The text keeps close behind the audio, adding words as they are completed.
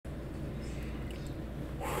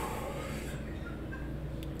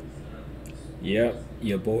Yep,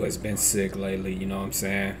 your boy's been sick lately, you know what I'm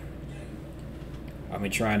saying? I've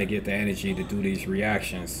been trying to get the energy to do these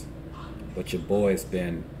reactions, but your boy's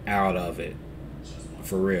been out of it.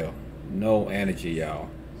 For real. No energy, y'all.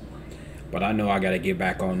 But I know I gotta get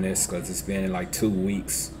back on this because it's been like 2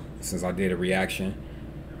 weeks since I did a reaction.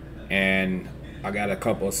 And I got a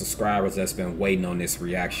couple of subscribers that's been waiting on this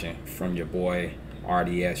reaction from your boy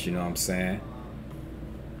R.D.S, you know what I'm saying?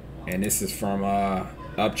 And this is from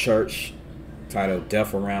Uphurch, titled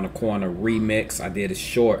Death Around the Corner Remix. I did a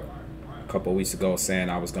short a couple of weeks ago saying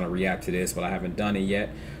I was going to react to this, but I haven't done it yet.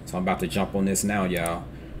 So I'm about to jump on this now, y'all.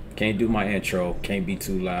 Can't do my intro, can't be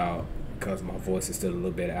too loud because my voice is still a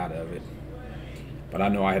little bit out of it. But I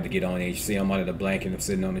know I had to get on it. You see I'm under the blanket, I'm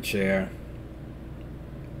sitting on the chair.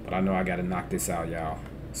 But I know I got to knock this out, y'all.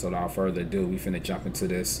 So without further ado, we finna jump into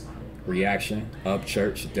this reaction.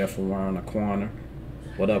 Uphurch, Death Around the Corner.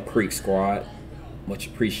 What up, Creek Squad? Much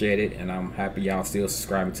appreciated, and I'm happy y'all still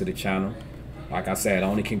subscribing to the channel. Like I said, I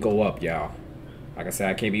only can go up, y'all. Like I said,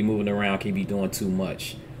 I can't be moving around, can't be doing too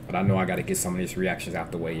much. But I know I got to get some of these reactions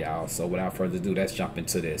out the way, y'all. So without further ado, let's jump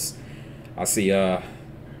into this. I see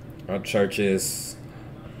Uphurch's,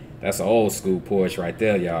 that's an old school porch right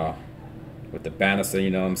there, y'all. With the banister, you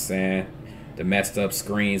know what I'm saying? The messed up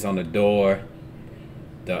screens on the door.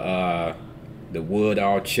 The wood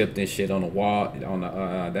all chipped and shit on the wall. On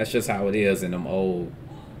the that's just how it is in them old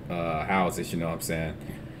houses, you know what I'm saying?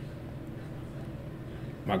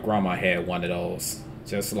 My grandma had one of those,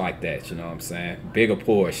 just like that, you know what I'm saying? Bigger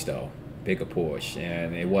porch though, bigger porch,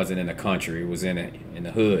 and it wasn't in the country, it was in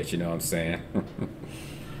the hood, you know what I'm saying?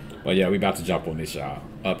 But yeah, we about to jump on this, y'all.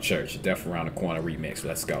 Uphurch, Death Around the Corner remix.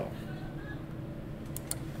 Let's go.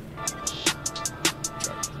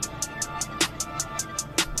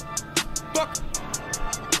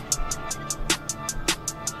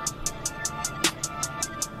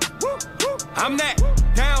 I'm that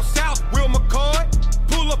down south Will McCoy.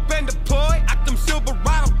 Pull up and deploy out them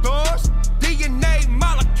Silverado doors. DNA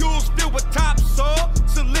molecules filled with topsoil.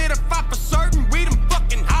 Solidify for certain, we them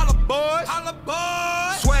fucking holla boys. Holla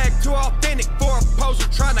boys. Swag too authentic for a poser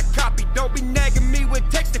trying to copy. Don't be nagging me with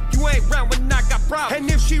text if you ain't round when I got problems.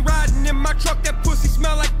 And if she riding in my truck, that pussy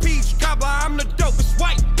smell like peach cobbler. I'm the dopest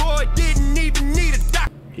white boy, didn't even need a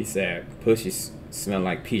doc. He said, pussy smell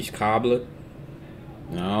like peach cobbler.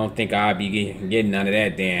 I don't think I'll be getting none of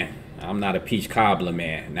that, Dan. I'm not a peach cobbler,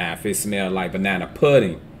 man. Now, if it smells like banana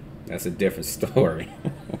pudding, that's a different story.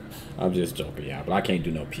 I'm just joking, y'all. But I can't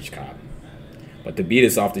do no peach cobbler. But the beat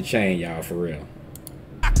is off the chain, y'all, for real.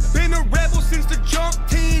 Been a rebel since the jump,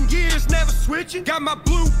 10 years, never switching. Got my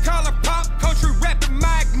blue collar pop, country rapping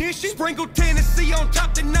my ignition. Sprinkle Tennessee on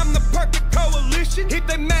top, then I'm the perfect coalition. If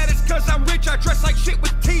they mad, it's cause I'm rich, I dress like shit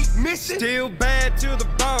with teeth missing. Still bad to the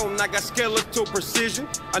bone, I got skeletal precision.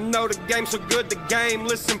 I know the game so good, the game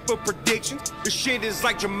listen for predictions. The shit is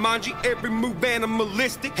like Jumanji, every move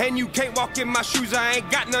animalistic. And you can't walk in my shoes, I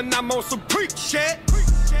ain't got none, I'm on some preach shit.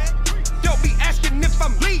 Don't be asking if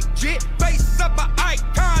I'm legit. Face up an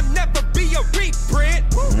icon, never be a reprint.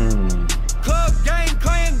 Club, gang,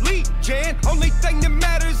 clan, legion. Only thing that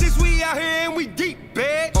matters is we out here and we deep,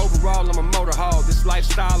 bitch. Overall, I'm a motor hog. This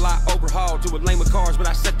lifestyle I overhaul. Do it lame with cars, but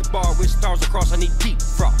I set the bar with stars across. I need deep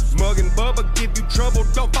frost. Mug and Bubba give you trouble.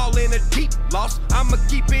 Don't fall in a deep loss. I'ma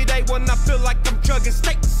keep it A1. I feel like I'm chugging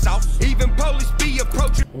steak sauce. Even police be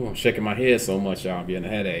approaching. Ooh, I'm shaking my head so much, y'all. I'm getting a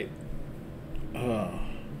headache.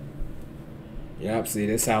 Yep, see,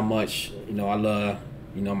 this how much, you know, I love,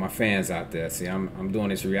 you know, my fans out there. See, I'm doing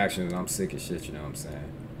this reaction and I'm sick of shit, you know what I'm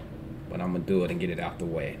saying? But I'm going to do it and get it out the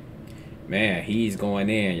way. Man, he's going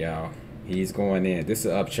in, y'all. He's going in. This is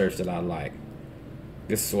an Uphurch that I like.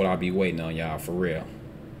 This is what I'll be waiting on, y'all, for real.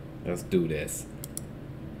 Let's do this.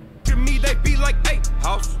 Me, they be like, hey,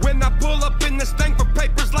 house. When I pull up in this thing for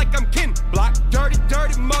papers like I'm Ken Block. Dirty,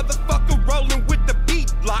 dirty motherfucker rolling with the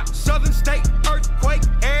beat block. Southern state earthquake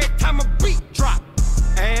every time a beat drop.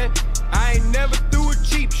 And I ain't never threw a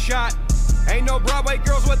cheap shot. Ain't no Broadway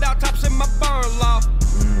girls without tops in my barn loft.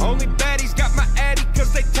 Only baddies got my addy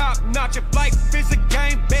cause they top notch. If life is a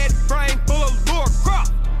game, bed frame full of Laura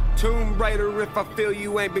Croft. Tomb Raider, if I feel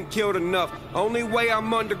you ain't been killed enough. Only way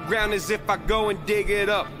I'm underground is if I go and dig it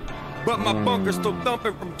up. But my bunker's still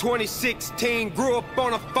thumping from 2016. Grew up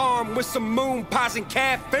on a farm with some moon pies and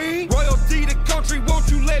caffeine. Royalty to country, won't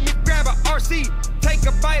you let me grab a RC? Take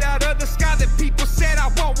a bite out of the sky that people said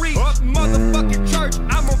I won't reach. Up motherfucking church,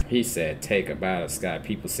 I'm a... He said take a bite of the sky.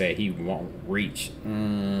 People said he won't reach.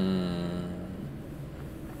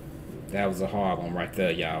 That was a hard one right there,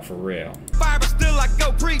 y'all, for real. Fire, but still I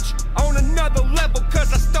go preach on another level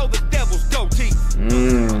cause I stole the devil's goatee.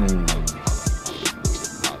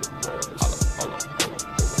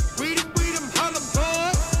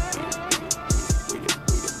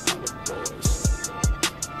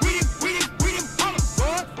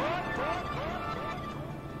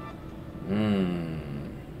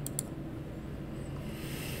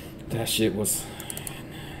 That shit was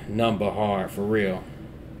number hard, for real.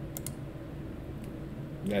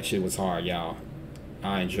 That shit was hard, y'all.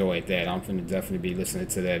 I enjoyed that. I'm finna definitely be listening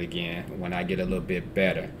to that again when I get a little bit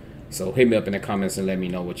better. So hit me up in the comments and let me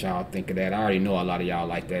know what y'all think of that. I already know a lot of y'all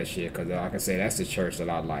like that shit, because like I say, that's the church that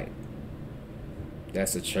I like.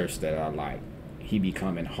 That's the church that I like. He be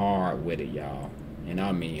coming hard with it, y'all. And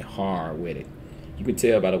I mean hard with it. You can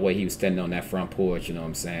tell by the way he was standing on that front porch, you know what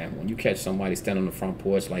I'm saying? When you catch somebody standing on the front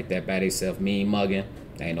porch like that by themselves, mean mugging,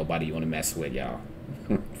 there ain't nobody you want to mess with, y'all.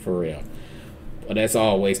 For real. But as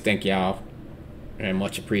always, thank y'all. And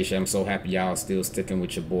much appreciated. I'm so happy y'all still sticking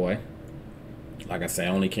with your boy. Like I say, I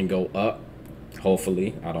only can go up.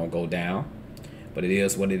 Hopefully, I don't go down. But it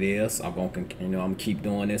is what it is. I'm gonna keep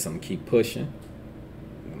doing this. I'm gonna keep pushing.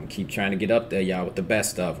 I'm gonna keep trying to get up there, y'all, with the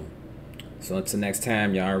best of them. So until next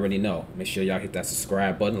time, y'all already know. Make sure y'all hit that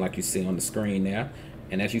subscribe button like you see on the screen now.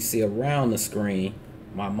 And as you see around the screen,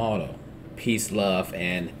 my motto: peace, love,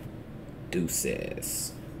 and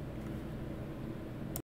deuces.